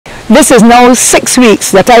This is now 6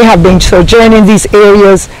 weeks that I have been sojourning these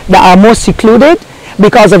areas that are more secluded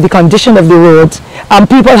because of the condition of the roads, and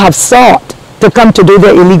people have sought to come to do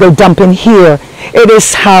their illegal dumping here. It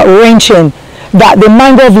is heart-wrenching that the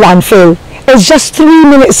mangrove landfill is just 3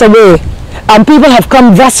 minutes away, and people have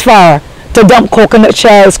come thus far to dump coconut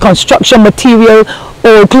shells, construction material,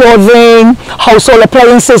 old clothing, household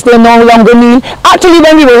appliances they no longer need. Actually,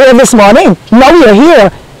 when we were here this morning, now we are here,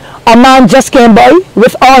 a man just came by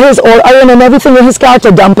with all his old iron and everything in his car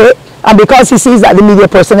to dump it, and because he sees that the media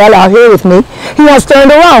personnel are here with me, he has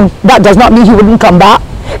turned around. That does not mean he wouldn't come back.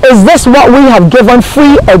 Is this what we have given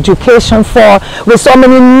free education for, with so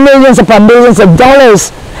many millions upon millions of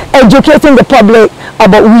dollars, educating the public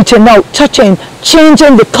about reaching out, touching,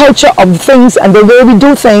 changing the culture of things and the way we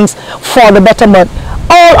do things for the betterment?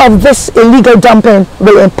 All of this illegal dumping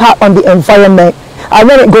will impact on the environment, and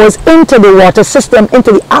when it goes into the water system,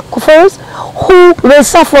 into the aquifers, who will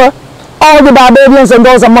suffer? All the Barbadians and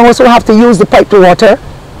those among us who have to use the piped water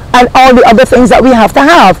and all the other things that we have to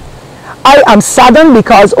have. I am saddened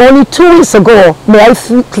because only 2 weeks ago, may I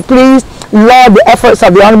please laud the efforts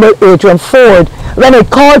of the Honourable Adrian Forde, when I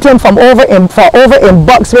called him from over in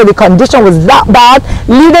Bucks, where the condition was that bad,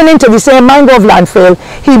 leading into the same mangrove landfill.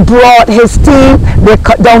 He brought his team, they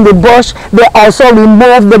cut down the bush, they also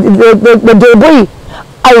removed the debris.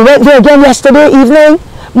 I went there again yesterday evening,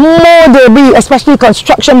 more debris, especially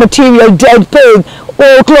construction material, dead pig,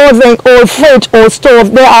 old clothing, old fridge, old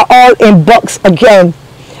stove, they are all in Bucks again.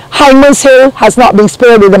 Hyman's Hill has not been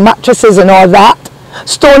spared with the mattresses and all that.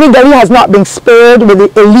 Stony Gully has not been spared with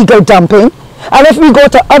the illegal dumping. And if we go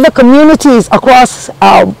to other communities across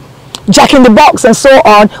Jack in the Box and so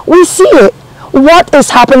on, we see it. What is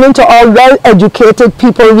happening to our well-educated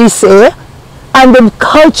people, we say, and the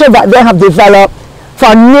culture that they have developed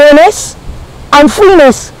for nearness and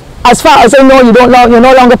freeness? As far as I know, you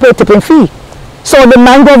no longer pay tipping fee. So the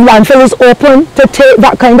mangrove landfill is open to take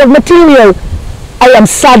that kind of material. I am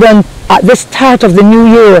saddened at this start of the new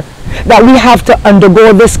year that we have to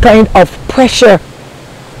undergo this kind of pressure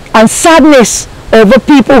and sadness over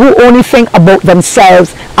people who only think about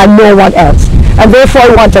themselves and no one else. And therefore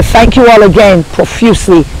I want to thank you all again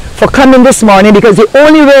profusely for coming this morning, because the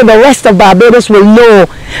only way the rest of Barbados will know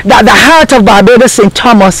that the heart of Barbados, St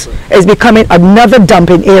Thomas, is becoming another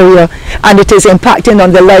dumping area, and it is impacting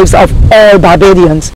on the lives of all Barbadians.